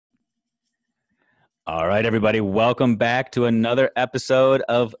All right, everybody, welcome back to another episode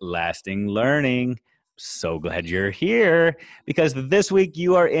of Lasting Learning. So glad you're here because this week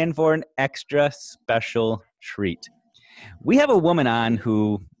you are in for an extra special treat. We have a woman on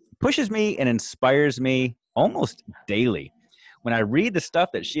who pushes me and inspires me almost daily. When I read the stuff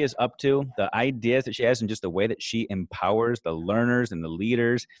that she is up to, the ideas that she has, and just the way that she empowers the learners and the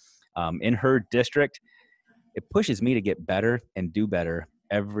leaders in her district, it pushes me to get better and do better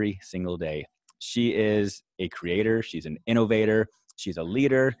every single day. She is a creator. She's an innovator. She's a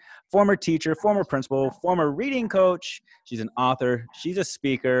leader, former teacher, former principal, former reading coach. She's an author. She's a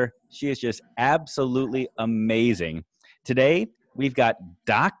speaker. She is just absolutely amazing. Today, we've got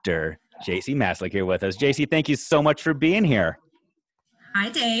Dr. Jacie Maslyk here with us. Jacie, thank you so much for being here. Hi,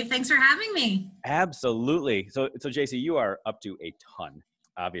 Dave. Thanks for having me. Absolutely. So Jacie, you are up to a ton,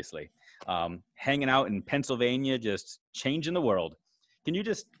 obviously. Hanging out in Pennsylvania, just changing the world. Can you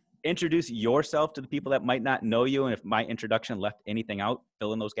just introduce yourself to the people that might not know you? And if my introduction left anything out,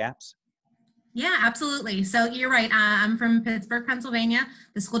 fill in those gaps. Yeah, absolutely. So you're right. I'm from Pittsburgh, Pennsylvania.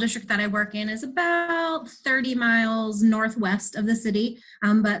 The school district that I work in is about 30 miles northwest of the city.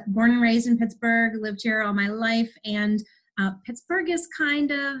 But born and raised in Pittsburgh, lived here all my life. And Pittsburgh is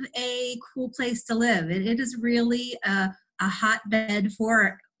kind of a cool place to live. It is really a hotbed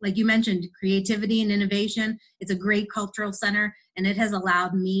for, like you mentioned, creativity and innovation. It's a great cultural center, and it has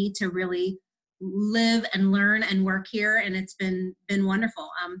allowed me to really live and learn and work here, and it's been wonderful.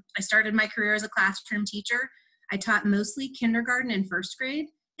 I started my career as a classroom teacher. I taught mostly kindergarten and first grade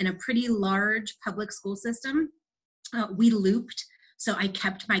in a pretty large public school system. We looped, so I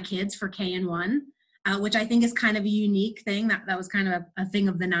kept my kids for K and 1. Which I think is kind of a unique thing. That was kind of a thing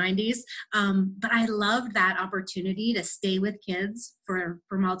of the 90s. But I loved that opportunity to stay with kids for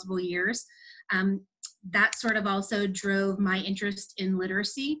multiple years. That sort of also drove my interest in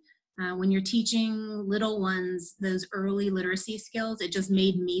literacy. When you're teaching little ones those early literacy skills, it just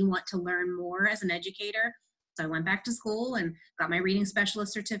made me want to learn more as an educator. So I went back to school and got my reading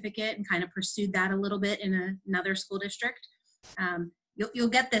specialist certificate and kind of pursued that a little bit in another school district. You'll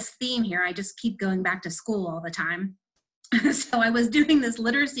get this theme here. I just keep going back to school all the time. So I was doing this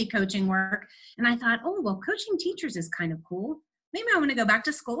literacy coaching work, and I thought, oh, well, coaching teachers is kind of cool. Maybe I want to go back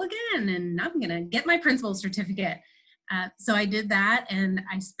to school again, and I'm going to get my principal's certificate. So I did that, and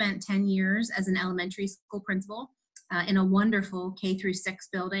I spent 10 years as an elementary school principal in a wonderful K through 6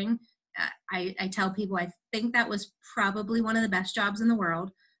 building. I tell people I think that was probably one of the best jobs in the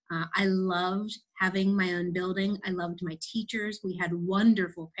world. I loved having my own building. I loved my teachers. We had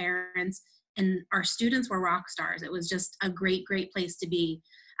wonderful parents, and our students were rock stars. It was just a great, great place to be.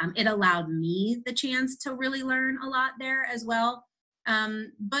 It allowed me the chance to really learn a lot there as well.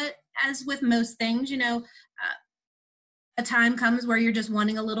 But as with most things, a time comes where you're just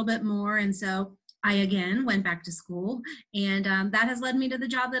wanting a little bit more. And so I, again, went back to school, and that has led me to the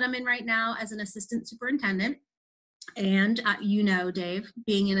job that I'm in right now as an assistant superintendent. And Dave,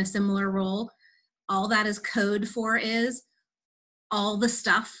 being in a similar role, all that is code for is all the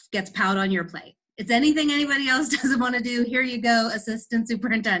stuff gets piled on your plate. It's anything anybody else doesn't want to do. Here you go, assistant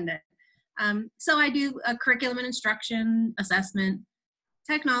superintendent. So I do a curriculum and instruction, assessment,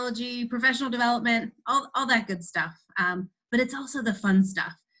 technology, professional development, all that good stuff. But it's also the fun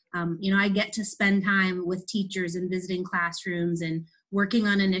stuff. I get to spend time with teachers and visiting classrooms and working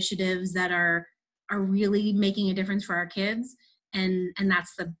on initiatives that are really making a difference for our kids. And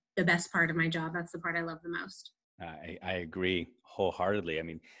that's the best part of my job. That's the part I love the most. I agree wholeheartedly. I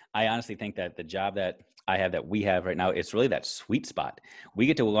mean, I honestly think that the job that I have, that we have right now, it's really that sweet spot. We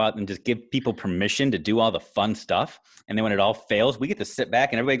get to go out and just give people permission to do all the fun stuff. And then when it all fails, we get to sit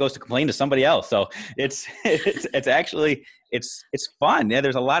back and everybody goes to complain to somebody else. So it's actually, it's fun. Yeah,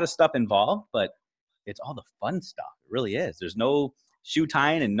 there's a lot of stuff involved, but it's all the fun stuff. It really is. There's no shoe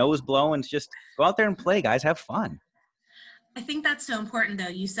tying and nose blowing. It's just go out there and play, guys. Have fun. I think that's so important, though.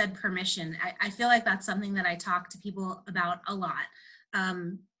 You said permission. I feel like that's something that I talk to people about a lot.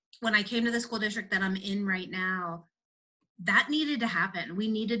 When I came to the school district that I'm in right now, that needed to happen. We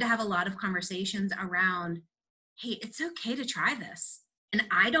needed to have a lot of conversations around, hey, it's okay to try this. And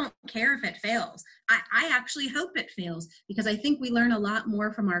I don't care if it fails. I actually hope it fails, because I think we learn a lot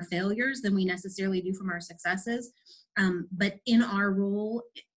more from our failures than we necessarily do from our successes. But in our role,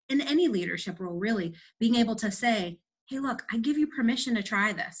 in any leadership role, really, being able to say, hey, look, I give you permission to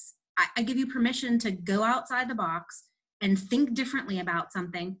try this. I give you permission to go outside the box and think differently about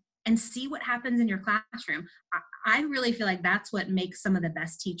something and see what happens in your classroom. I really feel like that's what makes some of the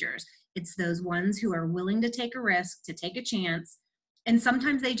best teachers. It's those ones who are willing to take a risk, to take a chance. And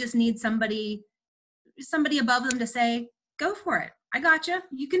sometimes they just need somebody above them to say, go for it. I got you.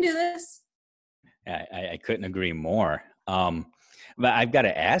 You can do this. I couldn't agree more. But I've got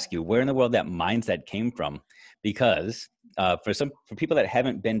to ask you, where in the world that mindset came from? Because for people that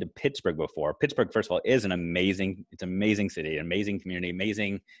haven't been to Pittsburgh before, Pittsburgh, first of all, is it's an amazing city, an amazing community,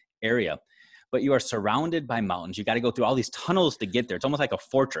 amazing area. But you are surrounded by mountains. You got to go through all these tunnels to get there. It's almost like a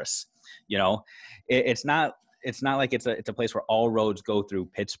fortress. You know, it's not like it's a place where all roads go through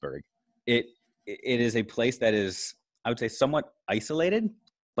Pittsburgh. It is a place that is, I would say, somewhat isolated,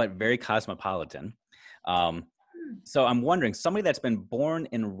 but very cosmopolitan. So I'm wondering, somebody that's been born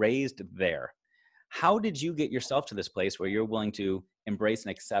and raised there, how did you get yourself to this place where you're willing to embrace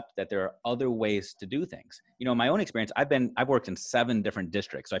and accept that there are other ways to do things? You know, in my own experience, I've worked in 7 different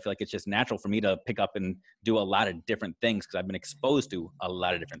districts. So I feel like it's just natural for me to pick up and do a lot of different things because I've been exposed to a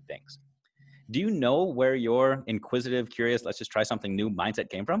lot of different things. Do you know where your inquisitive, curious, let's just try something new mindset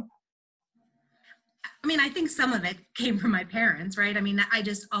came from? I mean, I think some of it came from my parents, right? I mean, I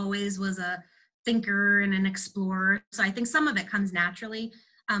just always was a thinker and an explorer. So I think some of it comes naturally.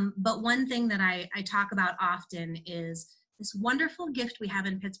 But one thing that I talk about often is this wonderful gift we have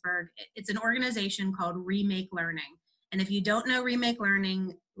in Pittsburgh. It's an organization called Remake Learning. And if you don't know Remake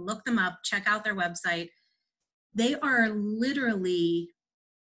Learning, look them up, check out their website. They are literally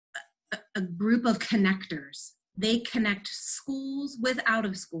a group of connectors. They connect schools with out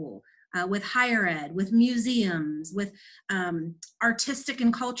of school, with higher ed, with museums, with artistic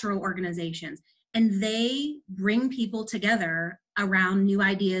and cultural organizations. And they bring people together around new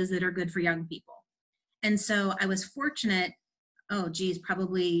ideas that are good for young people. And so I was fortunate,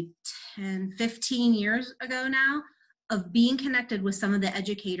 probably 10, 15 years ago now, of being connected with some of the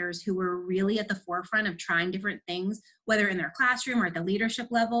educators who were really at the forefront of trying different things, whether in their classroom or at the leadership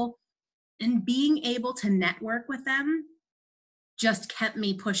level. And being able to network with them just kept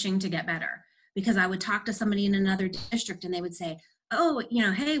me pushing to get better, because I would talk to somebody in another district and they would say, oh,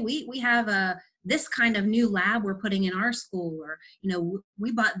 hey, we have this kind of new lab we're putting in our school, or,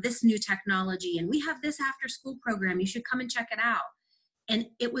 we bought this new technology and we have this after school program. You should come and check it out. And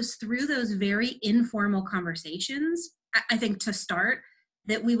it was through those very informal conversations, I think, to start,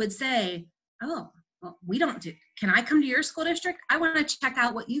 that we would say, oh, well, can I come to your school district? I want to check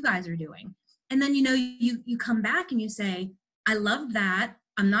out what you guys are doing. And then, you come back and you say, I love that.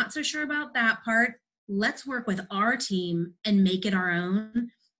 I'm not so sure about that part. Let's work with our team and make it our own.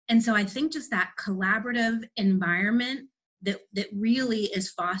 And so I think just that collaborative environment that really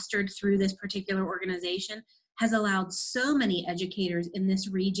is fostered through this particular organization has allowed so many educators in this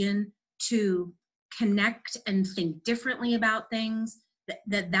region to connect and think differently about things,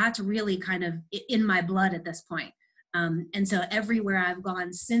 that's really kind of in my blood at this point. And so everywhere I've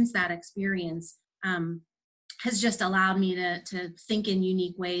gone since that experience has just allowed me to think in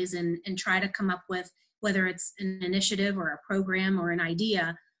unique ways and try to come up with, whether it's an initiative or a program or an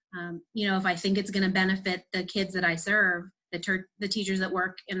idea, if I think it's going to benefit the kids that I serve, the teachers that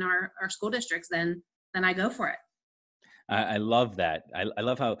work in our school districts, then I go for it. I love that. I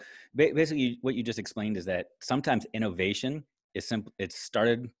love how basically what you just explained is that sometimes innovation is simple. It's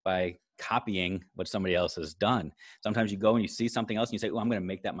started by copying what somebody else has done. Sometimes you go and you see something else and you say, oh, I'm going to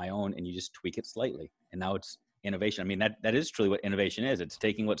make that my own, and you just tweak it slightly. And now it's innovation. I mean, that is truly what innovation is. It's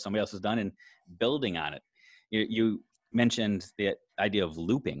taking what somebody else has done and building on it. You mentioned the idea of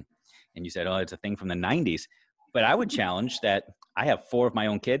looping, and you said, oh, it's a thing from the 90s. But I would challenge that. I have 4 of my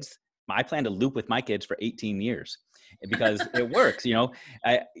own kids. I plan to loop with my kids for 18 years because it works. You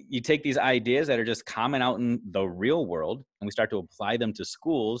take these ideas that are just common out in the real world, and we start to apply them to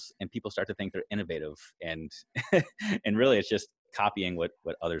schools, and people start to think they're innovative, and and really it's just copying what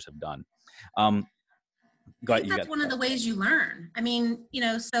others have done. I think that's one of the ways you learn. I mean,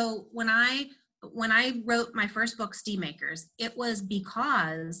 so when I wrote my first book, Steam Makers, it was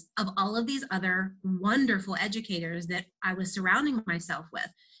because of all of these other wonderful educators that I was surrounding myself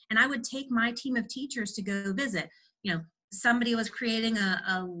with. And I would take my team of teachers to go visit. Somebody was creating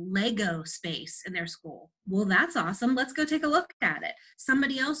a Lego space in their school. Well, that's awesome. Let's go take a look at it.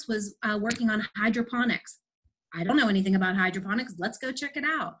 Somebody else was working on hydroponics. I don't know anything about hydroponics. Let's go check it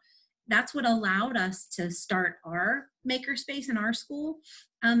out. That's what allowed us to start our makerspace in our school.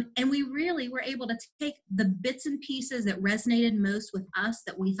 And we really were able to take the bits and pieces that resonated most with us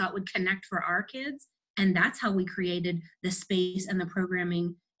that we thought would connect for our kids. And that's how we created the space and the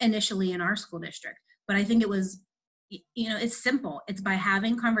programming initially in our school district. But I think it was, it's simple. It's by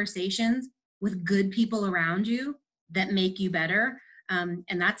having conversations with good people around you that make you better. And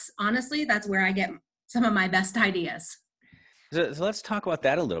that's where I get some of my best ideas. So let's talk about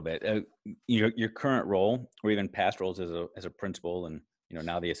that a little bit. Your current role, or even past roles as a principal and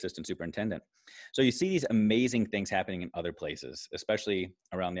now the assistant superintendent. So you see these amazing things happening in other places, especially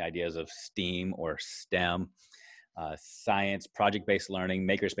around the ideas of STEAM or STEM, science, project-based learning,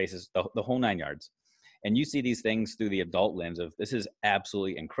 makerspaces, the whole nine yards. And you see these things through the adult lens of, this is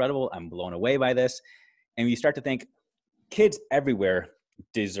absolutely incredible. I'm blown away by this. And you start to think, kids everywhere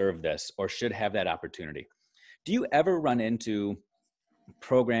deserve this or should have that opportunity. Do you ever run into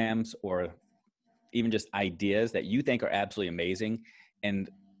programs or even just ideas that you think are absolutely amazing, and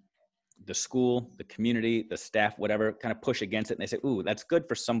the school, the community, the staff, whatever, kind of push against it, and they say, ooh, that's good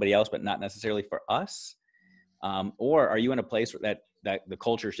for somebody else, but not necessarily for us? Or are you in a place where that the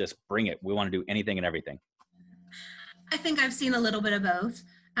cultures just bring it? We want to do anything and everything. I think I've seen a little bit of both.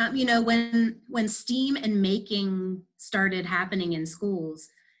 When STEAM and making started happening in schools,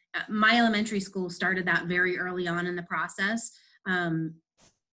 my elementary school started that very early on in the process.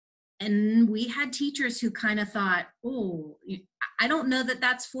 And we had teachers who kind of thought, oh, I don't know that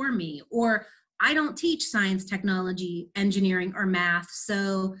that's for me, or I don't teach science, technology, engineering, or math,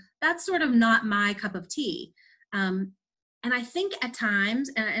 so that's sort of not my cup of tea. And I think at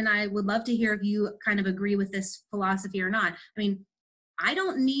times, and I would love to hear if you kind of agree with this philosophy or not. I mean, I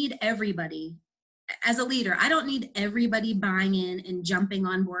don't need everybody, as a leader, I don't need everybody buying in and jumping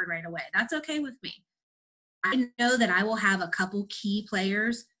on board right away. That's okay with me. I know that I will have a couple key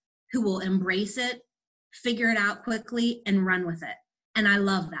players who will embrace it, figure it out quickly, and run with it. And I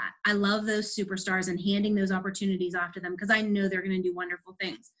love that. I love those superstars and handing those opportunities off to them, because I know they're going to do wonderful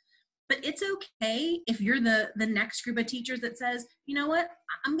things. But it's okay if you're the next group of teachers that says, you know what,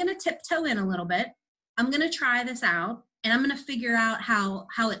 I'm going to tiptoe in a little bit. I'm going to try this out, and I'm going to figure out how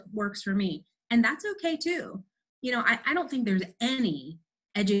it works for me. And that's okay too. I don't think there's any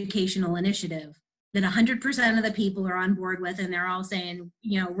educational initiative that 100% of the people are on board with, and they're all saying,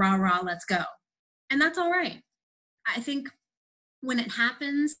 rah, rah, let's go. And that's all right. I think when it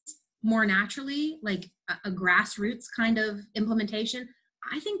happens more naturally, like a grassroots kind of implementation,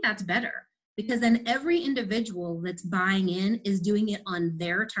 I think that's better, because then every individual that's buying in is doing it on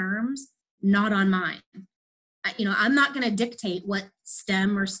their terms, not on mine. I'm not going to dictate what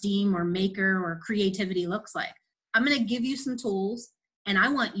STEM or STEAM or maker or creativity looks like. I'm going to give you some tools, and I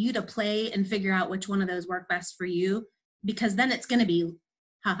want you to play and figure out which one of those work best for you, because then it's going to be,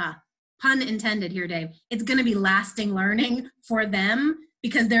 pun intended here, Dave, it's going to be lasting learning for them,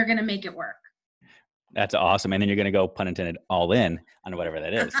 because they're going to make it work. That's awesome. And then you're going to go, pun intended, all in on whatever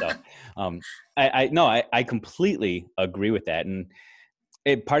that is. So I completely agree with that.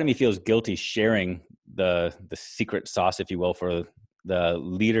 And part of me feels guilty sharing the secret sauce, if you will, for the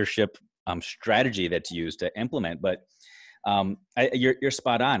leadership strategy that's used to implement. But you're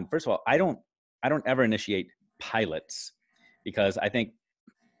spot on. First of all, I don't ever initiate pilots, because I think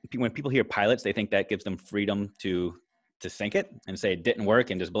when people hear pilots, they think that gives them freedom to sink it and say it didn't work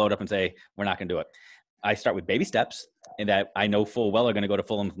and just blow it up and say, we're not going to do it. I start with baby steps, and that I know full well are going to go to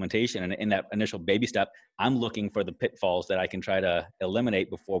full implementation. And in that initial baby step, I'm looking for the pitfalls that I can try to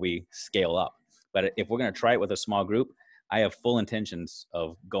eliminate before we scale up. But if we're going to try it with a small group, I have full intentions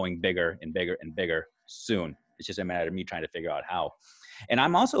of going bigger and bigger and bigger soon. It's just a matter of me trying to figure out how. And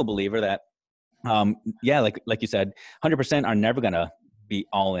I'm also a believer that, like you said, 100% are never going to be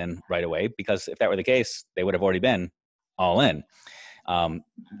all in right away, because if that were the case, they would have already been all in.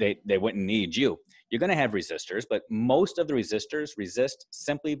 They wouldn't need you. You're going to have resistors, but most of the resistors resist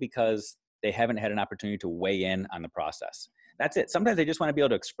simply because they haven't had an opportunity to weigh in on the process. That's it. Sometimes they just want to be able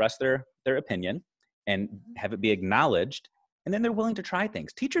to express their opinion and have it be acknowledged, and then they're willing to try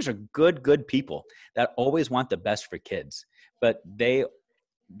things. Teachers are good people that always want the best for kids, but they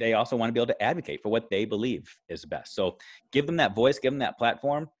also want to be able to advocate for what they believe is best. So give them that voice, give them that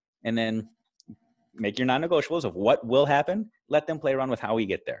platform, and then make your non-negotiables of what will happen. Let them play around with how we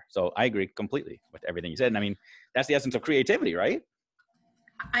get there. So I agree completely with everything you said. And I mean, that's the essence of creativity, right?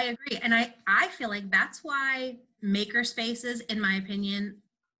 I agree. And I feel like that's why maker spaces, in my opinion,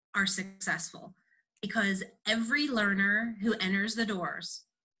 are successful, because every learner who enters the doors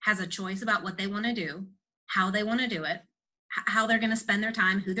has a choice about what they want to do, how they want to do it, how they're going to spend their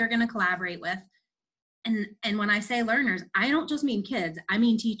time, who they're going to collaborate with. And when I say learners, I don't just mean kids, I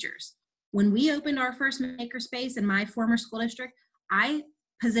mean teachers. When we opened our first makerspace in my former school district, I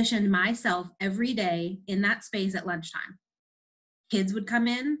positioned myself every day in that space at lunchtime. Kids would come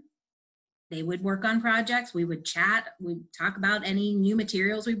in, they would work on projects, we would chat, we'd talk about any new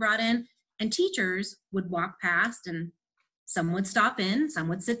materials we brought in, and teachers would walk past, and some would stop in, some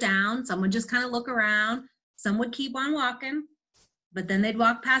would sit down, some would just kind of look around, some would keep on walking. But then they'd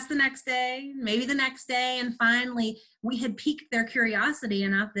walk past the next day, maybe the next day, and finally we had piqued their curiosity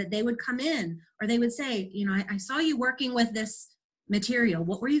enough that they would come in, or they would say, I saw you working with this material?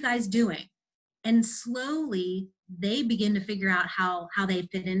 What were you guys doing? And slowly they begin to figure out how they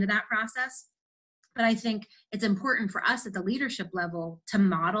fit into that process. But I think it's important for us at the leadership level to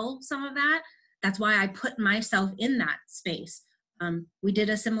model some of that. That's why I put myself in that space. We did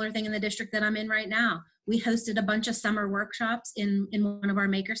a similar thing in the district that I'm in right now. We hosted a bunch of summer workshops in one of our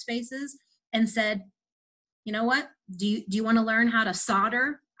maker spaces and said, you know what, do you want to learn how to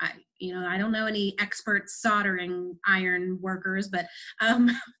solder? I don't know any expert soldering iron workers, but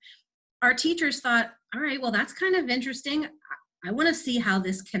our teachers thought, all right, well, that's kind of interesting. I want to see how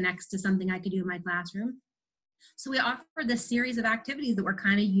this connects to something I could do in my classroom. So we offered this series of activities that were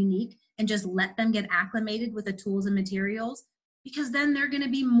kind of unique and just let them get acclimated with the tools and materials, because then they're going to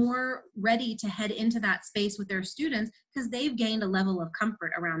be more ready to head into that space with their students because they've gained a level of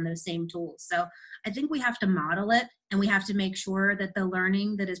comfort around those same tools. So I think we have to model it, and we have to make sure that the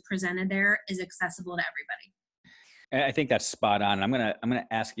learning that is presented there is accessible to everybody. I think that's spot on. I'm gonna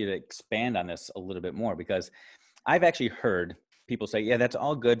ask you to expand on this a little bit more, because I've actually heard people say, yeah, that's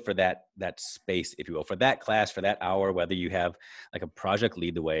all good for that space, if you will, for that class, for that hour, whether you have like a project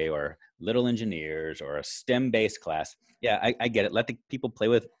lead the way or little engineers or a STEM-based class. Yeah, I get it. Let the people play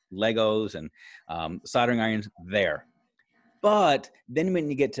with Legos and soldering irons there. But then when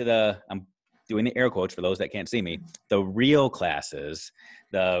you get to I'm doing the air quotes for those that can't see me, the real classes,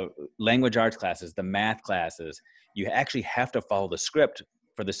 the language arts classes, the math classes, you actually have to follow the script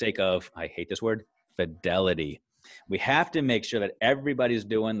for the sake of, I hate this word, fidelity. We have to make sure that everybody's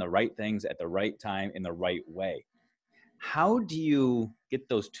doing the right things at the right time in the right way. How do you get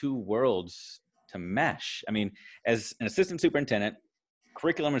those two worlds to mesh? I mean, as an assistant superintendent,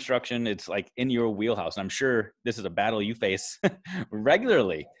 curriculum instruction, it's like in your wheelhouse. And I'm sure this is a battle you face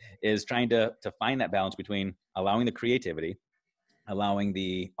regularly, is trying to find that balance between allowing the creativity, allowing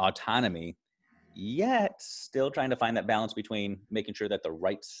the autonomy, yet still trying to find that balance between making sure that the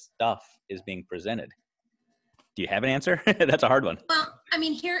right stuff is being presented. Do you have an answer? That's a hard one. Well, I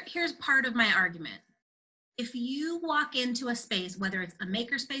mean, here's part of my argument. If you walk into a space, whether it's a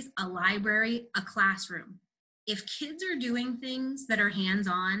maker space, a library, a classroom, if kids are doing things that are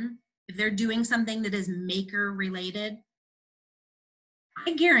hands-on, if they're doing something that is maker related,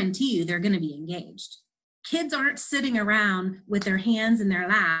 I guarantee you they're going to be engaged. Kids aren't sitting around with their hands in their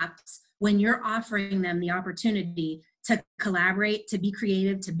laps when you're offering them the opportunity to collaborate, to be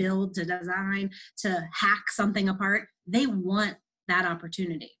creative, to build, to design, to hack something apart. They want that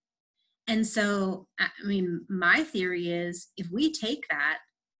opportunity. And so, I mean, my theory is if we take that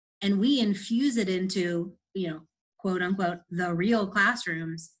and we infuse it into, quote unquote, the real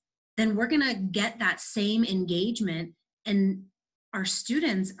classrooms, then we're going to get that same engagement, and our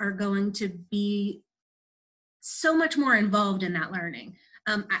students are going to be so much more involved in that learning.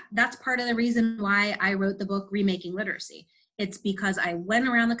 That's part of the reason why I wrote the book, Remaking Literacy. It's because I went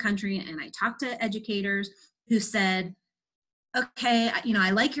around the country and I talked to educators who said, okay,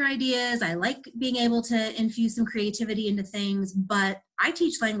 I like your ideas. I like being able to infuse some creativity into things, but I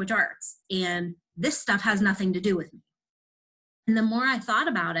teach language arts and this stuff has nothing to do with me. And the more I thought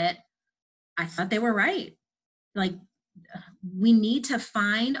about it, I thought they were right. Like, we need to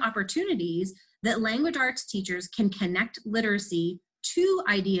find opportunities that language arts teachers can connect literacy to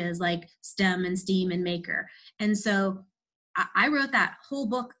ideas like STEM and STEAM and maker. And so I wrote that whole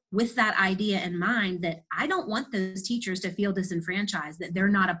book with that idea in mind, that I don't want those teachers to feel disenfranchised, that they're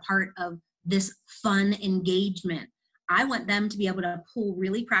not a part of this fun engagement. I want them to be able to pull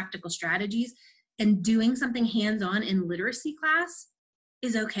really practical strategies, and doing something hands-on in literacy class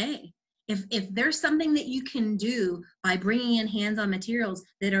is okay. If there's something that you can do by bringing in hands-on materials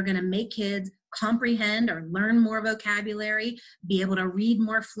that are going to make kids comprehend or learn more vocabulary, be able to read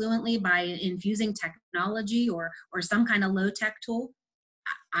more fluently by infusing technology or some kind of low-tech tool,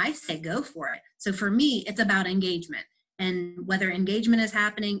 I say go for it. So for me, it's about engagement. And whether engagement is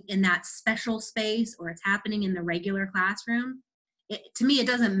happening in that special space or it's happening in the regular classroom, to me, it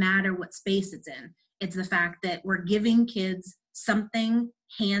doesn't matter what space it's in. It's the fact that we're giving kids something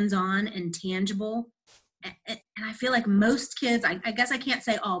hands-on and tangible. And I feel like most kids, I guess I can't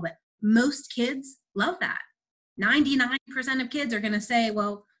say all, but most kids love that. 99% of kids are going to say,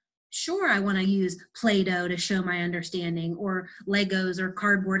 well, sure, I want to use Play-Doh to show my understanding, or Legos or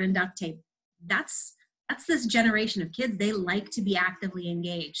cardboard and duct tape. That's this generation of kids. They like to be actively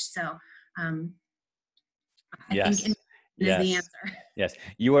engaged. So I think is the answer. Yes.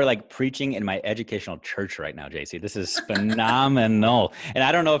 You are like preaching in my educational church right now, Jacie. This is phenomenal. And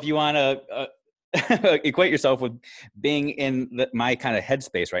I don't know if you want to equate yourself with being in my kind of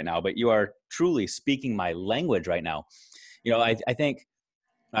headspace right now, but you are truly speaking my language right now. I think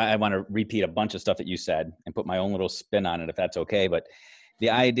I want to repeat a bunch of stuff that you said and put my own little spin on it, if that's okay. But the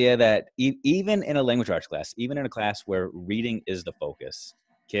idea that even in a language arts class, even in a class where reading is the focus,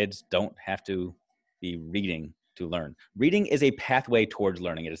 kids don't have to be reading to learn. Reading is a pathway towards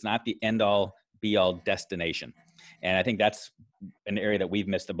learning. It is not the end all be all destination. And I think that's an area that we've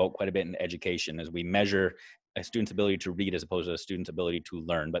missed the boat quite a bit in education, as we measure a student's ability to read as opposed to a student's ability to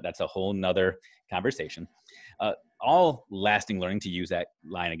learn. But that's a whole nother conversation. All lasting learning, to use that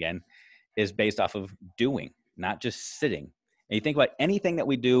line again, is based off of doing, not just sitting. And you think about anything that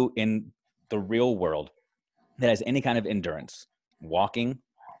we do in the real world that has any kind of endurance: walking,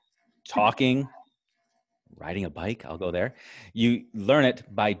 talking, riding a bike, I'll go there. You learn it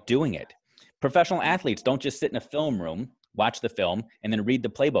by doing it. Professional athletes don't just sit in a film room, watch the film, and then read the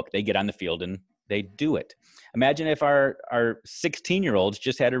playbook. They get on the field and they do it. Imagine if our 16-year-olds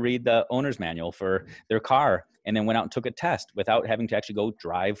just had to read the owner's manual for their car and then went out and took a test without having to actually go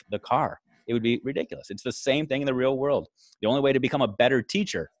drive the car. It would be ridiculous. It's the same thing in the real world. The only way to become a better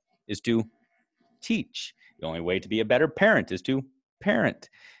teacher is to teach. The only way to be a better parent is to parent.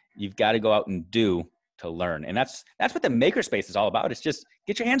 You've got to go out and do to learn. And that's what the makerspace is all about. It's just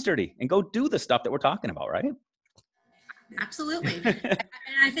get your hands dirty and go do the stuff that we're talking about, right? Absolutely. And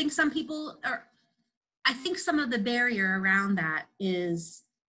I think some of the barrier around that is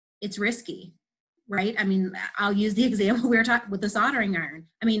it's risky, right? I mean, I'll use the example we were talking with the soldering iron.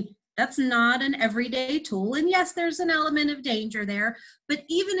 I mean, that's not an everyday tool. And yes, there's an element of danger there. But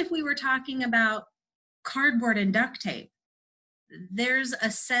even if we were talking about cardboard and duct tape, there's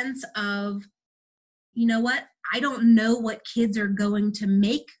a sense of, you know what? I don't know what kids are going to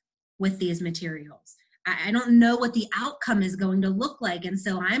make with these materials. I don't know what the outcome is going to look like. And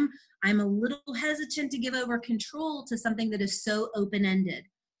so I'm a little hesitant to give over control to something that is so open-ended.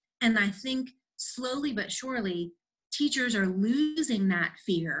 And I think slowly but surely, teachers are losing that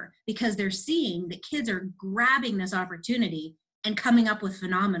fear because they're seeing that kids are grabbing this opportunity and coming up with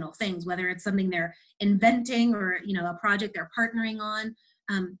phenomenal things, whether it's something they're inventing or, a project they're partnering on.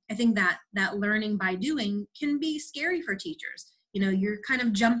 I think that learning by doing can be scary for teachers. You're kind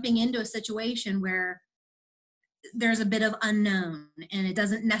of jumping into a situation where there's a bit of unknown and it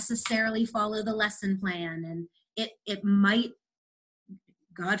doesn't necessarily follow the lesson plan, and it might,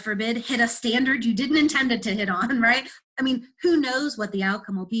 God forbid, hit a standard you didn't intend it to hit on, right? I mean, who knows what the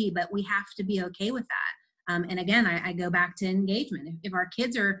outcome will be, but we have to be okay with that. And again, I go back to engagement. If our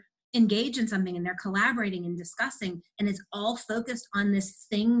kids are engaged in something and they're collaborating and discussing, and it's all focused on this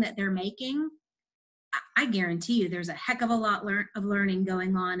thing that they're making, I guarantee you there's a heck of a lot of learning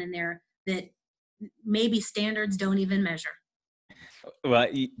going on in there that maybe standards don't even measure. Well,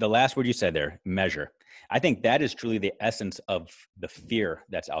 the last word you said there, measure. I think that is truly the essence of the fear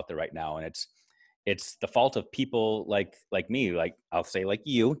that's out there right now. And it's the fault of people like me, like I'll say like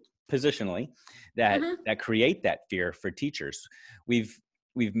you positionally, that create that fear for teachers.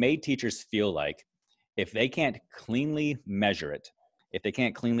 We've made teachers feel like if they can't cleanly measure it, if they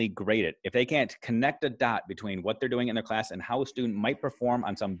can't cleanly grade it, if they can't connect a dot between what they're doing in their class and how a student might perform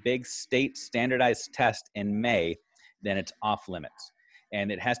on some big state standardized test in May, then it's off limits.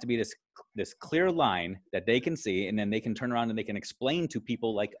 And it has to be this clear line that they can see, and then they can turn around and they can explain to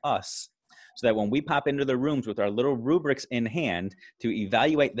people like us, so that when we pop into the rooms with our little rubrics in hand to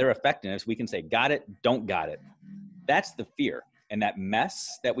evaluate their effectiveness, we can say, got it, don't got it. That's the fear. And that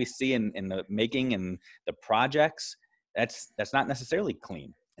mess that we see in the making and the projects, that's not necessarily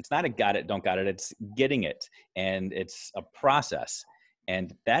clean. It's not a got it, don't got it. It's getting it. And it's a process.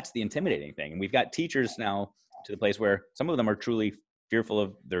 And that's the intimidating thing. And we've got teachers now to the place where some of them are truly fearful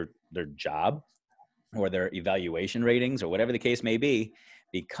of their job or their evaluation ratings or whatever the case may be,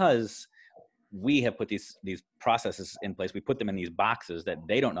 because we have put these processes in place. We put them in these boxes that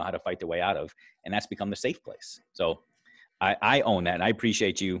they don't know how to fight their way out of. And that's become the safe place. So I own that. And I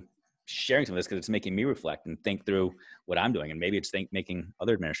appreciate you sharing some of this, because it's making me reflect and think through what I'm doing. And maybe it's making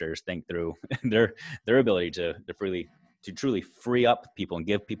other administrators think through their ability to truly free up people and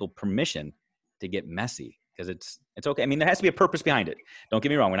give people permission to get messy, because it's okay. I mean, there has to be a purpose behind it. Don't get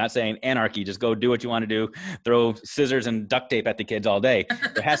me wrong. We're not saying anarchy, just go do what you want to do, throw scissors and duct tape at the kids all day.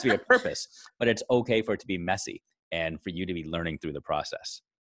 There has to be a purpose, but it's okay for it to be messy and for you to be learning through the process.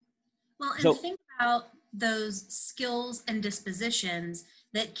 Well, and think about those skills and dispositions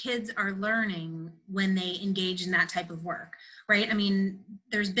that kids are learning when they engage in that type of work, right? I mean,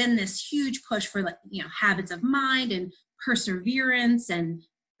 there's been this huge push for habits of mind and perseverance and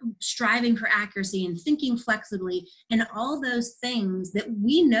striving for accuracy and thinking flexibly and all those things that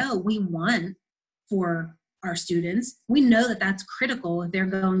we know we want for our students. We know that that's critical if they're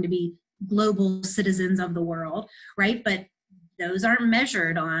going to be global citizens of the world, right? But those aren't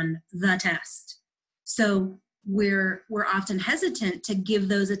measured on the test. So we're often hesitant to give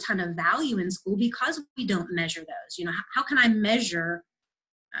those a ton of value in school because we don't measure those. You know, how can I measure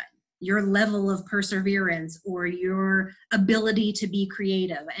your level of perseverance or your ability to be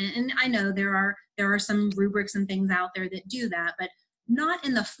creative? And I know there are some rubrics and things out there that do that, but not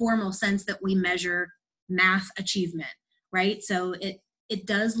in the formal sense that we measure math achievement, right? So it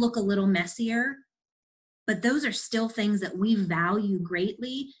does look a little messier, but those are still things that we value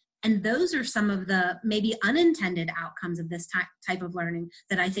greatly. And those are some of the maybe unintended outcomes of this type of learning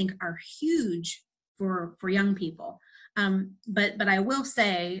that I think are huge for young people. But I will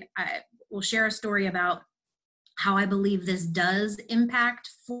say, I will share a story about how I believe this does impact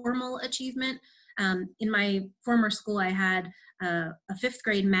formal achievement. In my former school, I had a fifth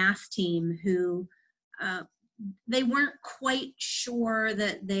grade math team who they weren't quite sure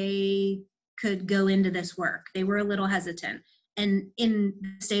that they could go into this work. They were a little hesitant. And in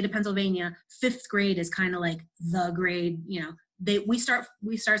the state of Pennsylvania, fifth grade is kind of like the grade, you know, we start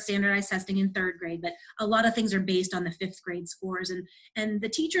standardized testing in third grade, but a lot of things are based on the fifth grade scores. And the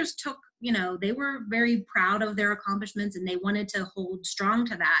teachers took, you know, they were very proud of their accomplishments and they wanted to hold strong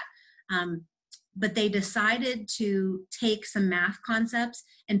to that. But they decided to take some math concepts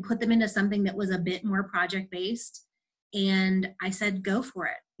and put them into something that was a bit more project-based. And I said, go for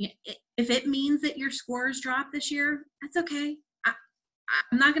it. If it means that your scores drop this year, that's okay.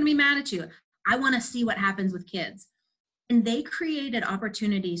 I'm not going to be mad at you. I want to see what happens with kids. And they created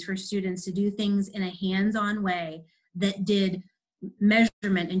opportunities for students to do things in a hands-on way that did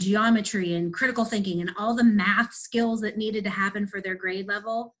measurement and geometry and critical thinking and all the math skills that needed to happen for their grade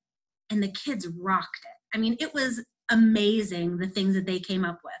level. And the kids rocked it. I mean, it was amazing, the things that they came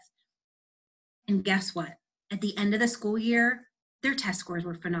up with. And guess what? At the end of the school year, their test scores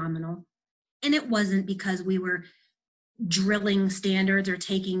were phenomenal. And it wasn't because we were drilling standards or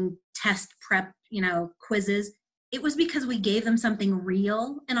taking test prep, you know, quizzes. It was because we gave them something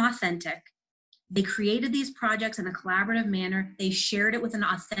real and authentic. They created these projects in a collaborative manner. They shared it with an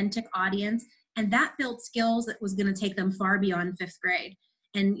authentic audience. And that built skills that was going to take them far beyond fifth grade.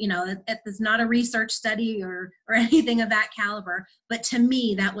 And, you know, it's not a research study or anything of that caliber. But to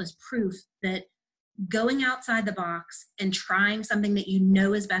me, that was proof that going outside the box and trying something that you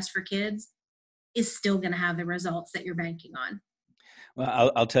know is best for kids is still going to have the results that you're banking on.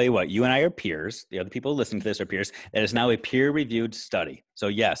 Well, I'll tell you what, you and I are peers. The other people listening to this are peers. That is now a peer-reviewed study. So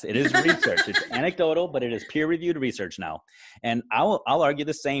yes, it is research. It's anecdotal, but it is peer-reviewed research now. And I'll argue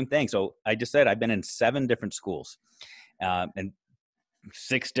the same thing. So I just said I've been in 7 different schools and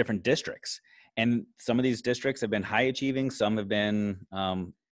 6 different districts. And some of these districts have been high achieving. Some have been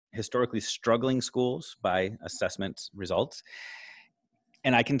historically struggling schools by assessment results.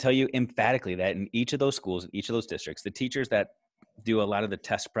 And I can tell you emphatically that in each of those schools, in each of those districts, the teachers that do a lot of the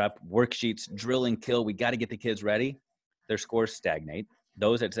test prep, worksheets, drill and kill, we got to get the kids ready, their scores stagnate.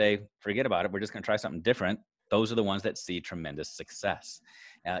 Those that say, forget about it, we're just going to try something different, those are the ones that see tremendous success.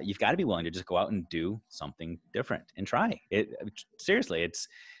 You've got to be willing to just go out and do something different and try it. Seriously,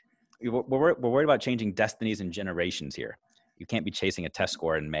 we're worried about changing destinies and generations here. You can't be chasing a test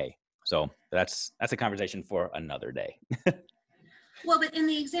score in May. So that's a conversation for another day. Well, but in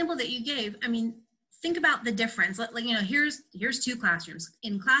the example that you gave, I mean, think about the difference. You know, here's 2 classrooms.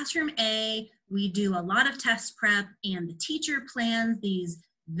 In classroom A, we do a lot of test prep and the teacher plans these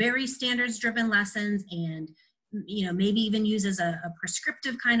very standards-driven lessons and, you know, maybe even uses a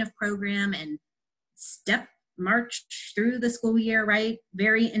prescriptive kind of program and march through the school year, right?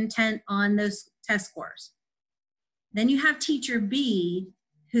 Very intent on those test scores. Then you have teacher B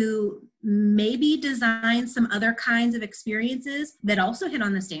who maybe designs some other kinds of experiences that also hit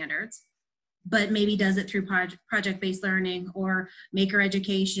on the standards, but maybe does it through project-based learning or maker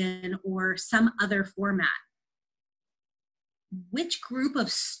education or some other format. Which group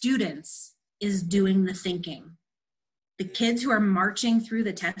of students is doing the thinking? The kids who are marching through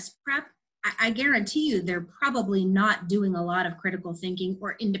the test prep, I guarantee you they're probably not doing a lot of critical thinking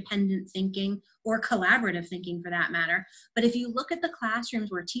or independent thinking or collaborative thinking for that matter. But if you look at the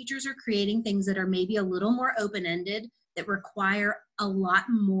classrooms where teachers are creating things that are maybe a little more open-ended, that require a lot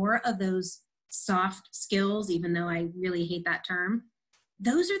more of those soft skills, even though I really hate that term,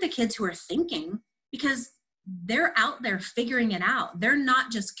 those are the kids who are thinking because they're out there figuring it out. They're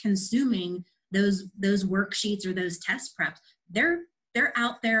not just consuming those worksheets or those test preps. They're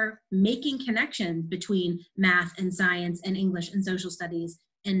out there making connections between math and science and English and social studies.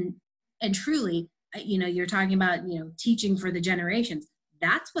 And truly, you know, you're talking about, you know, teaching for the generations.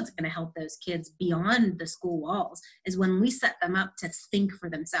 That's what's going to help those kids beyond the school walls, is when we set them up to think for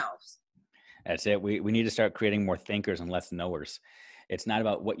themselves. That's it. We need to start creating more thinkers and less knowers. It's not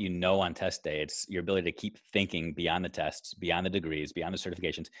about what you know on test day. It's your ability to keep thinking beyond the tests, beyond the degrees, beyond the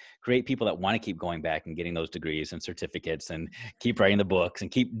certifications. Create people that want to keep going back and getting those degrees and certificates and keep writing the books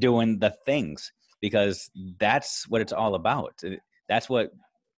and keep doing the things, because that's what it's all about. That's what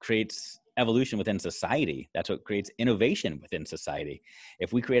creates evolution within society. That's what creates innovation within society.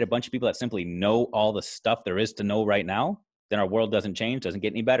 If we create a bunch of people that simply know all the stuff there is to know right now, then our world doesn't change, doesn't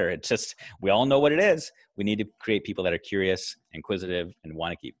get any better. It's just, we all know what it is. We need to create people that are curious, inquisitive, and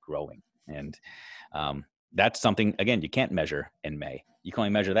want to keep growing. And that's something, again, you can't measure in May. You can only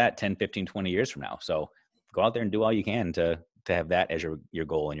measure that 10, 15, 20 years from now. So go out there and do all you can to have that as your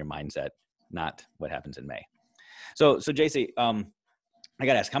goal and your mindset, not what happens in May. So Jacie, I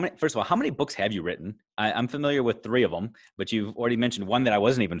got to ask, first of all, how many books have you written? I'm familiar with 3 of them, but you've already mentioned one that I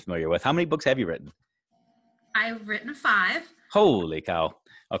wasn't even familiar with. How many books have you written? I've written 5. Holy cow.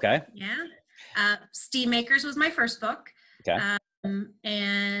 Okay. Yeah. Steam Makers was my first book. Okay.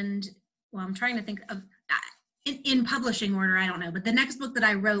 And well, I'm trying to think of in publishing order, I don't know, but the next book that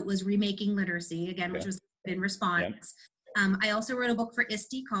I wrote was Remaking Literacy, again, which was in response. Yeah. I also wrote a book for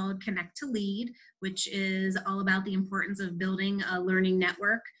ISTE called Connect to Lead, which is all about the importance of building a learning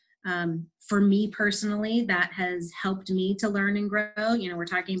network. For me personally, that has helped me to learn and grow. You know, we're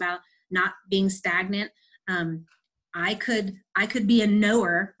talking about not being stagnant. I could be a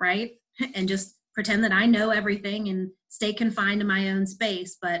knower, right? And just pretend that I know everything and stay confined to my own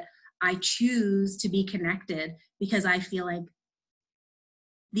space, but I choose to be connected because I feel like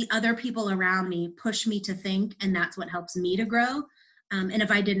the other people around me push me to think, and that's what helps me to grow. And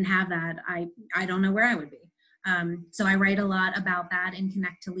if I didn't have that, I don't know where I would be. So I write a lot about that in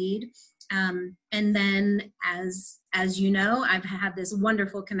Connect to Lead. And then as you know, I've had this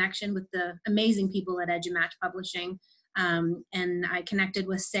wonderful connection with the amazing people at EduMatch Publishing. And I connected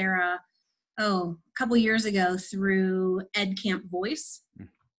with Sarah, a couple years ago through EdCamp Voice.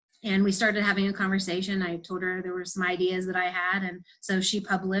 And we started having a conversation. I told her there were some ideas that I had. And so she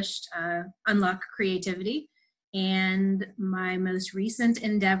published Unlock Creativity. And my most recent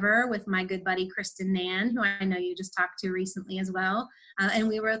endeavor with my good buddy, Kristen Nan, who I know you just talked to recently as well. And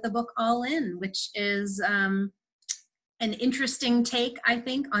we wrote the book All In, which is an interesting take, I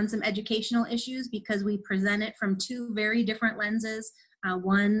think, on some educational issues because we present it from 2 very different lenses,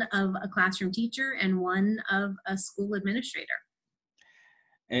 one of a classroom teacher and one of a school administrator.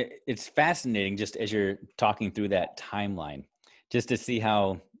 It's fascinating just as you're talking through that timeline, just to see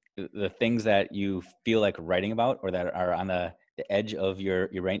how the things that you feel like writing about or that are on the edge of your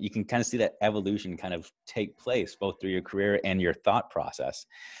brain, you can kind of see that evolution kind of take place both through your career and your thought process.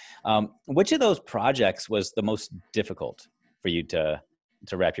 Which of those projects was the most difficult for you to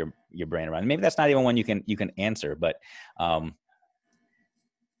wrap your brain around? Maybe that's not even one you can answer, but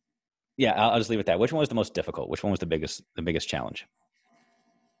yeah, I'll just leave it at that. Which one was the most difficult? Which one was the biggest challenge?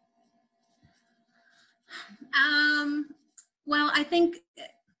 Well, I think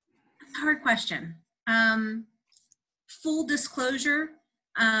it's a hard question. Full disclosure,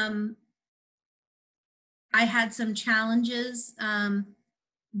 I had some challenges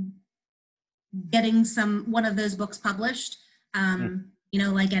getting one of those books published. You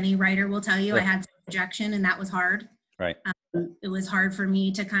know, like any writer will tell you, I had some rejection, and that was hard. Right. It was hard for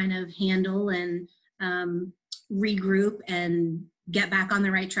me to kind of handle and regroup and get back on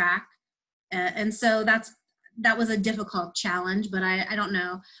the right track. And so that was a difficult challenge, but I don't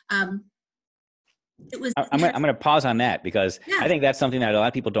know. It was. I'm going to pause on that because I think that's something that a lot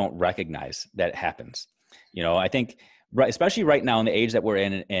of people don't recognize that happens. You know, I think especially right now in the age that we're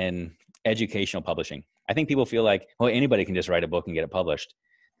in educational publishing, I think people feel like, well, anybody can just write a book and get it published.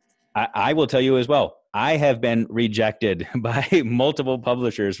 I will tell you as well. I have been rejected by multiple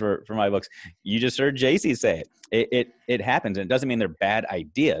publishers for my books. You just heard Jacie say it. It happens, and it doesn't mean they're bad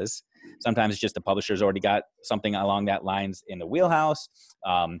ideas. Sometimes it's just the publisher's already got something along that lines in the wheelhouse,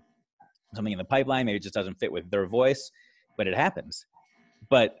 something in the pipeline. Maybe it just doesn't fit with their voice, but it happens.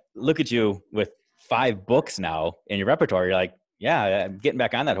 But look at you with 5 books now in your repertoire. You're like, yeah, I'm getting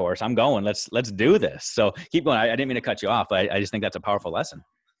back on that horse. I'm going. Let's do this. So keep going. I didn't mean to cut you off, but I just think that's a powerful lesson.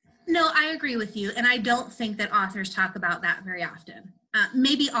 No, I agree with you. And I don't think that authors talk about that very often.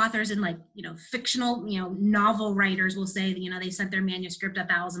 Maybe authors in fictional, novel writers will say that, they sent their manuscript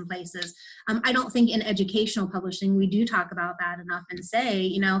 1,000 places. I don't think in educational publishing, we do talk about that enough and say,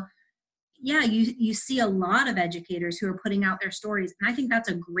 yeah, you see a lot of educators who are putting out their stories. And I think that's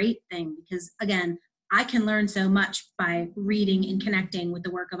a great thing because, again, I can learn so much by reading and connecting with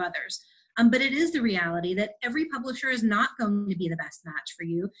the work of others. But it is the reality that every publisher is not going to be the best match for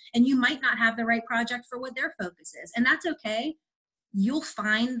you, and you might not have the right project for what their focus is. And that's okay. you'll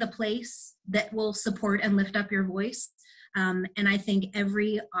find the place that will support and lift up your voice. And I think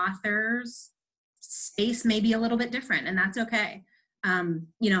every author's space may be a little bit different, and that's okay.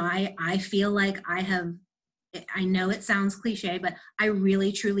 I feel like I know it sounds cliche, but I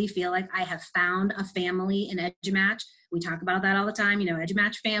really truly feel like I have found a family in EduMatch. We talk about that all the time,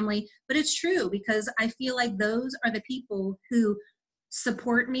 EduMatch family, but it's true because I feel like those are the people who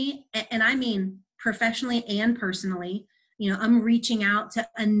support me. And I mean, professionally and personally, I'm reaching out to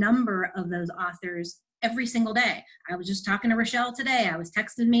a number of those authors every single day. I was just talking to Rochelle today. I was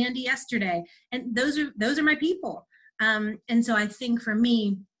texting Mandy yesterday, and those are my people. And so I think for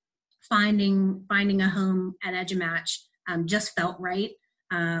me, finding a home at EduMatch just felt right.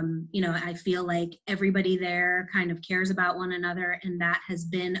 I feel like everybody there kind of cares about one another, and that has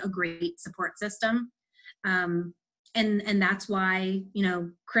been a great support system. And that's why,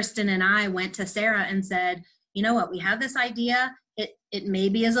 Kristen and I went to Sarah and said, you know what, we have this idea. It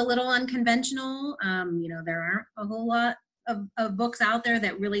maybe is a little unconventional. There aren't a whole lot of books out there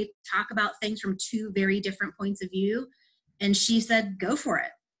that really talk about things from two very different points of view. And she said, go for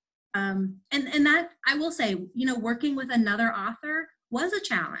it. And that, I will say, working with another author was a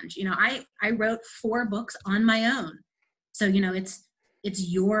challenge. I wrote 4 books on my own. So, it's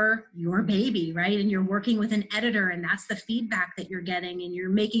your baby, right? And you're working with an editor, and that's the feedback that you're getting, and you're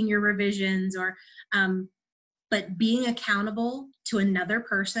making your revisions, but being accountable to another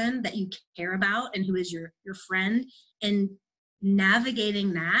person that you care about and who is your friend, and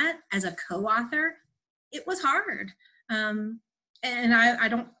navigating that as a co-author, it was hard. And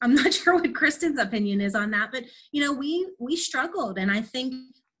I'm not sure what Kristen's opinion is on that, but we struggled. And I think,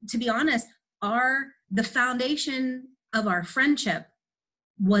 to be honest, the foundation of our friendship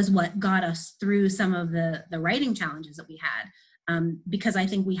was what got us through some of the writing challenges that we had. Because I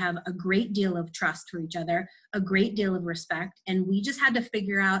think we have a great deal of trust for each other, a great deal of respect, and we just had to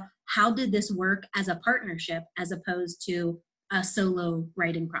figure out, how did this work as a partnership as opposed to a solo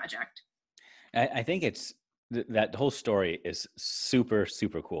writing project? I think that whole story is super,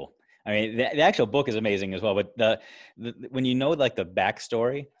 super cool. I mean, the actual book is amazing as well, but when like the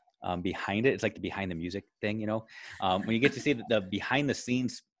backstory behind it, it's like the behind the music thing, when you get to see the behind the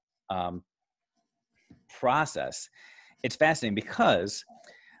scenes process, it's fascinating, because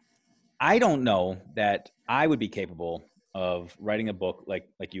I don't know that I would be capable of writing a book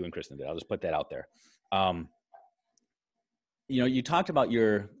like you and Kristen did. I'll just put that out there. You talked about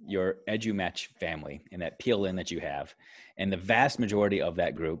your EduMatch family and that peel-in that you have, and the vast majority of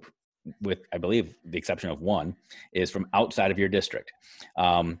that group, with, I believe, the exception of one, is from outside of your district.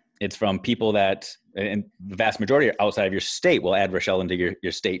 It's from people and the vast majority are outside of your state. We'll add Rochelle into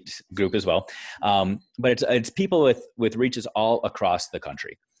your state group as well. But it's people with reaches all across the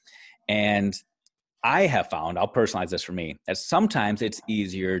country. And I have found, I'll personalize this for me, that sometimes it's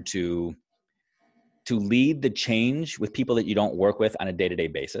easier to lead the change with people that you don't work with on a day-to-day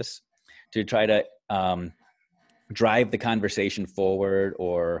basis, to try to drive the conversation forward,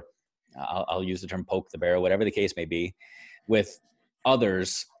 or I'll use the term poke the bear, whatever the case may be, with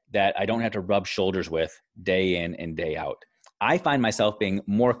others that I don't have to rub shoulders with day in and day out. I find myself being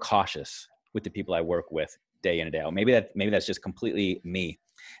more cautious with the people I work with day in and day out. Maybe that's just completely me.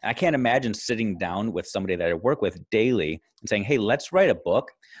 And I can't imagine sitting down with somebody that I work with daily and saying, hey, let's write a book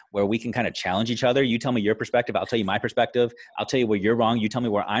where we can kind of challenge each other. You tell me your perspective, I'll tell you my perspective. I'll tell you where you're wrong, you tell me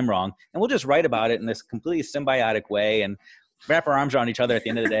where I'm wrong. And we'll just write about it in this completely symbiotic way and wrap our arms around each other at the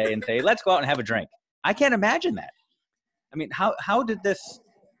end of the day and say, let's go out and have a drink. I can't imagine that. I mean, how did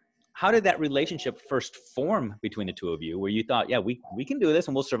that relationship first form between the two of you, where you thought, yeah, we can do this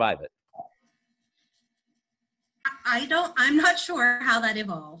and we'll survive it? I'm not sure how that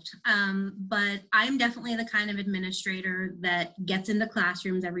evolved, but I'm definitely the kind of administrator that gets into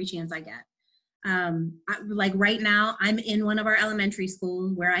classrooms every chance I get. Like right now, I'm in one of our elementary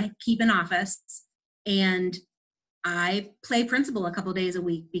schools where I keep an office, and I play principal a couple days a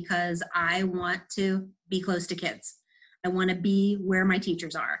week because I want to be close to kids. I want to be where my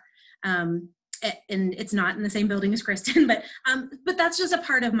teachers are. And it's not in the same building as Kristen, but that's just a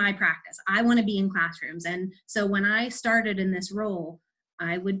part of my practice. I want to be in classrooms. And so when I started in this role,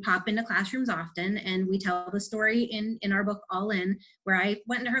 I would pop into classrooms often, and we tell the story in our book, All In, where I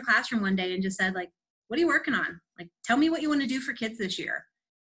went into her classroom one day and just said, like, what are you working on? Like, tell me what you want to do for kids this year.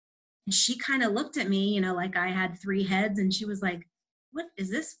 And she kind of looked at me, like I had 3 heads, and she was like, what,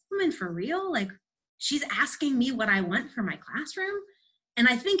 is this woman for real? Like, she's asking me what I want for my classroom? And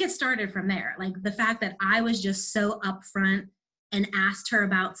I think it started from there. Like the fact that I was just so upfront and asked her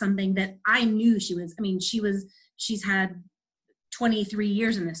about something that I knew she's had 23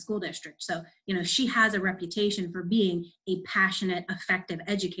 years in the school district. So, she has a reputation for being a passionate, effective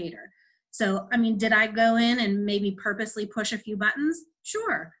educator. So, I mean, did I go in and maybe purposely push a few buttons?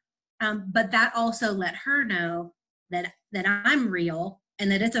 Sure. But that also let her know that I'm real and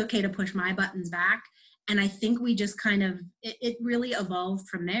that it's okay to push my buttons back. And I think we just kind of, it really evolved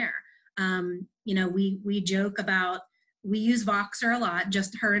from there. We joke about, we use Voxer a lot,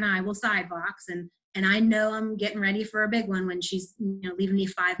 just her and I will side Vox, and I know I'm getting ready for a big one when she's, leaving me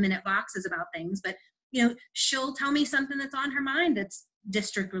 5-minute Voxes about things, but, she'll tell me something that's on her mind that's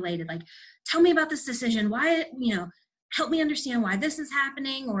district related. Like, tell me about this decision. Why, help me understand why this is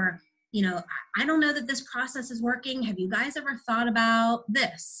happening. Or, I don't know that this process is working. Have you guys ever thought about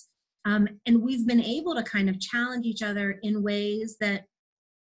this? And we've been able to kind of challenge each other in ways that,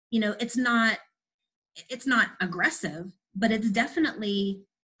 it's not aggressive, but it's definitely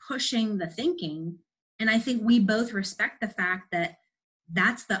pushing the thinking. And I think we both respect the fact that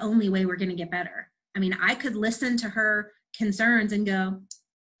that's the only way we're going to get better. I mean, I could listen to her concerns and go,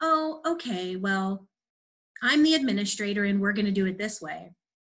 oh, okay, well, I'm the administrator and we're going to do it this way.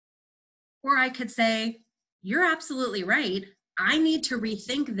 Or I could say, you're absolutely right. I need to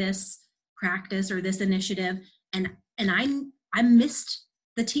rethink this practice or this initiative. And I missed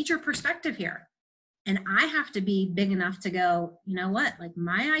the teacher perspective here. And I have to be big enough to go, you know what, like,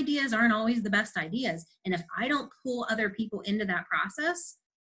 my ideas aren't always the best ideas. And if I don't pull other people into that process,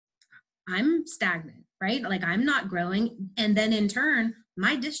 I'm stagnant, right? Like, I'm not growing. And then in turn,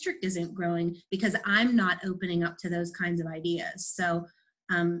 my district isn't growing because I'm not opening up to those kinds of ideas. So,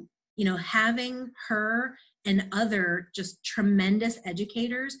 having her and other just tremendous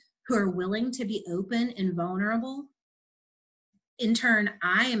educators who are willing to be open and vulnerable, in turn,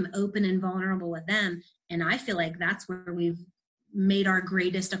 I am open and vulnerable with them. And I feel like that's where we've made our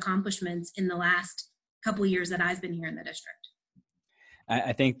greatest accomplishments in the last couple of years that I've been here in the district.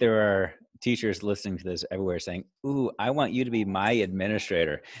 I think there are teachers listening to this everywhere saying, ooh, I want you to be my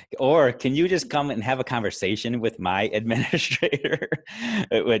administrator. Or can you just come and have a conversation with my administrator?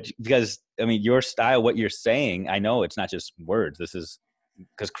 Because, I mean, your style, what you're saying, I know it's not just words. This is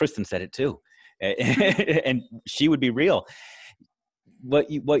because Kristen said it too. And she would be real.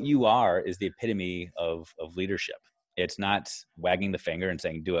 What you are is the epitome of leadership. It's not wagging the finger and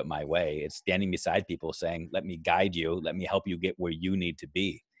saying, do it my way. It's standing beside people saying, let me guide you. Let me help you get where you need to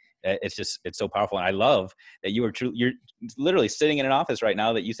be. It's so powerful. And I love that you're literally sitting in an office right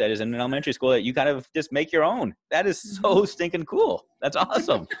now that you said is in an elementary school that you kind of just make your own. That is so stinking cool. That's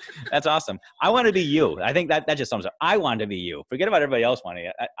awesome. That's awesome. I want to be you. I think that just sums up. I want to be you. Forget about everybody else wanting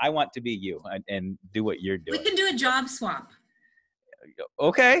it. I want to be you and do what you're doing. We can do a job swap.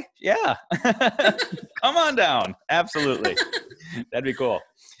 Okay. Yeah. Come on down. Absolutely. That'd be cool.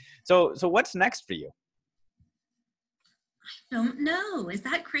 So what's next for you? I don't know. Is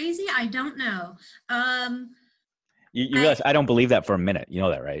that crazy? I don't know. You realize I don't believe that for a minute. You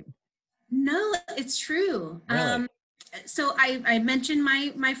know that, right? No, it's true. Really? So I mentioned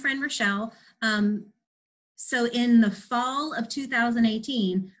my friend Rochelle. So in the fall of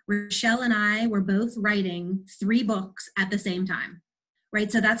 2018, Rochelle and I were both writing 3 books at the same time. Right.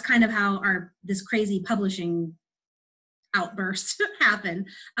 So that's kind of how this crazy publishing outburst happened.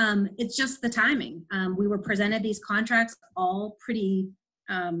 It's just the timing. We were presented these contracts all pretty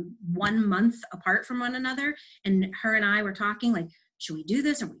 1 month apart from one another. And her and I were talking like, should we do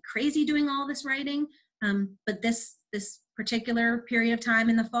this? Are we crazy doing all this writing? But this particular period of time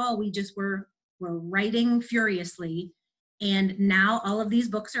in the fall, we just were writing furiously. And now all of these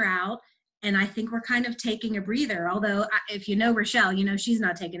books are out. And I think we're kind of taking a breather. Although if you know Rochelle, she's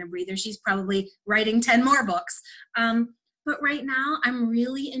not taking a breather. She's probably writing 10 more books. But right now, I'm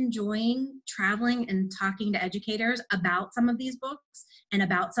really enjoying traveling and talking to educators about some of these books and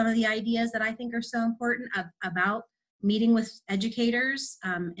about some of the ideas that I think are so important about meeting with educators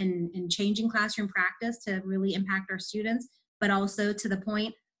and changing classroom practice to really impact our students, but also to the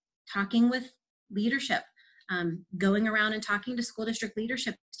point, talking with leadership. Going around and talking to school district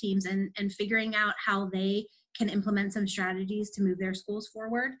leadership teams and figuring out how they can implement some strategies to move their schools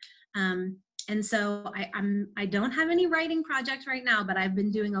forward. And so I don't have any writing projects right now, but I've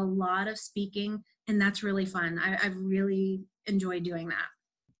been doing a lot of speaking, and that's really fun. I've really enjoyed doing that.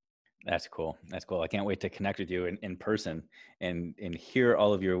 That's cool. That's cool. I can't wait to connect with you in person and hear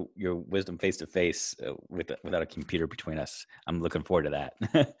all of your wisdom face to face without a computer between us. I'm looking forward to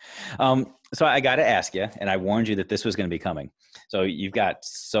that. So I got to ask you, and I warned you that this was going to be coming. So you've got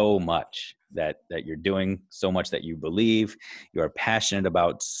so much that you're doing, so much that you believe, you are passionate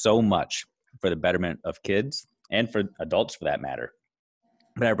about so much for the betterment of kids and for adults for that matter.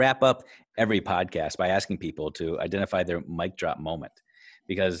 But I wrap up every podcast by asking people to identify their mic drop moment,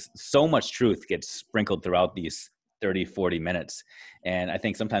 because so much truth gets sprinkled throughout these 30, 40 minutes. And I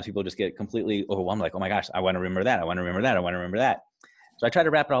think sometimes people just get completely overwhelmed, like, oh my gosh, I want to remember that. I want to remember that. I want to remember that. So I try to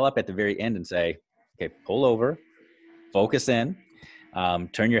wrap it all up at the very end and say, okay, pull over, focus in,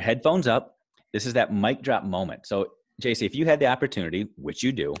 turn your headphones up. This is that mic drop moment. So Jacie, if you had the opportunity, which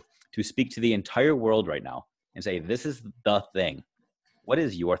you do, to speak to the entire world right now and say, this is the thing, what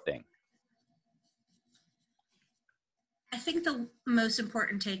is your thing? I think the most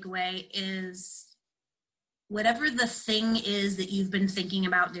important takeaway is whatever the thing is that you've been thinking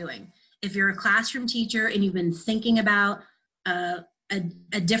about doing. If you're a classroom teacher and you've been thinking about a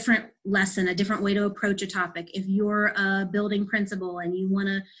different lesson, a different way to approach a topic, if you're a building principal and you want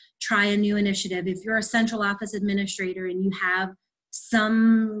to try a new initiative, if you're a central office administrator and you have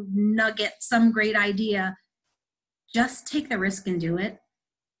some nugget, some great idea, just take the risk and do it.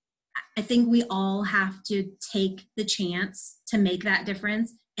 I think we all have to take the chance to make that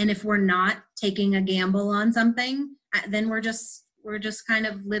difference. And if we're not taking a gamble on something, then we're just kind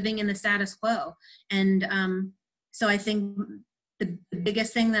of living in the status quo. And so I think the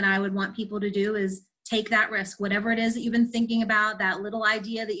biggest thing that I would want people to do is take that risk. Whatever it is that you've been thinking about, that little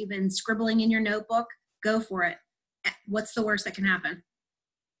idea that you've been scribbling in your notebook, go for it. What's the worst that can happen?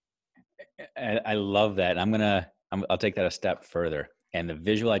 I love that. I'll take that a step further. And the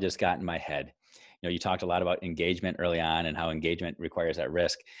visual I just got in my head, you talked a lot about engagement early on and how engagement requires that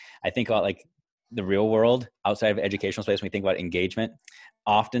risk. I think about like the real world outside of educational space. When we think about engagement,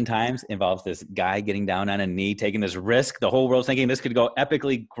 oftentimes involves this guy getting down on a knee, taking this risk. The whole world's thinking this could go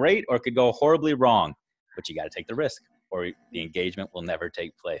epically great or it could go horribly wrong, but you got to take the risk or the engagement will never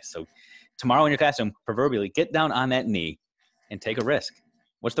take place. So tomorrow in your classroom, proverbially, get down on that knee and take a risk.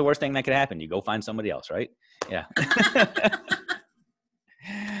 What's the worst thing that could happen? You go find somebody else, right? Yeah.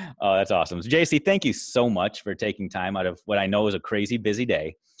 Oh, that's awesome. So, Jacie, thank you so much for taking time out of what I know is a crazy busy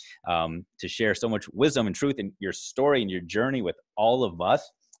day to share so much wisdom and truth in your story and your journey with all of us.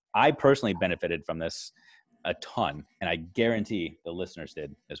 I personally benefited from this a ton, and I guarantee the listeners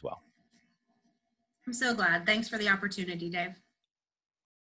did as well. I'm so glad. Thanks for the opportunity, Dave.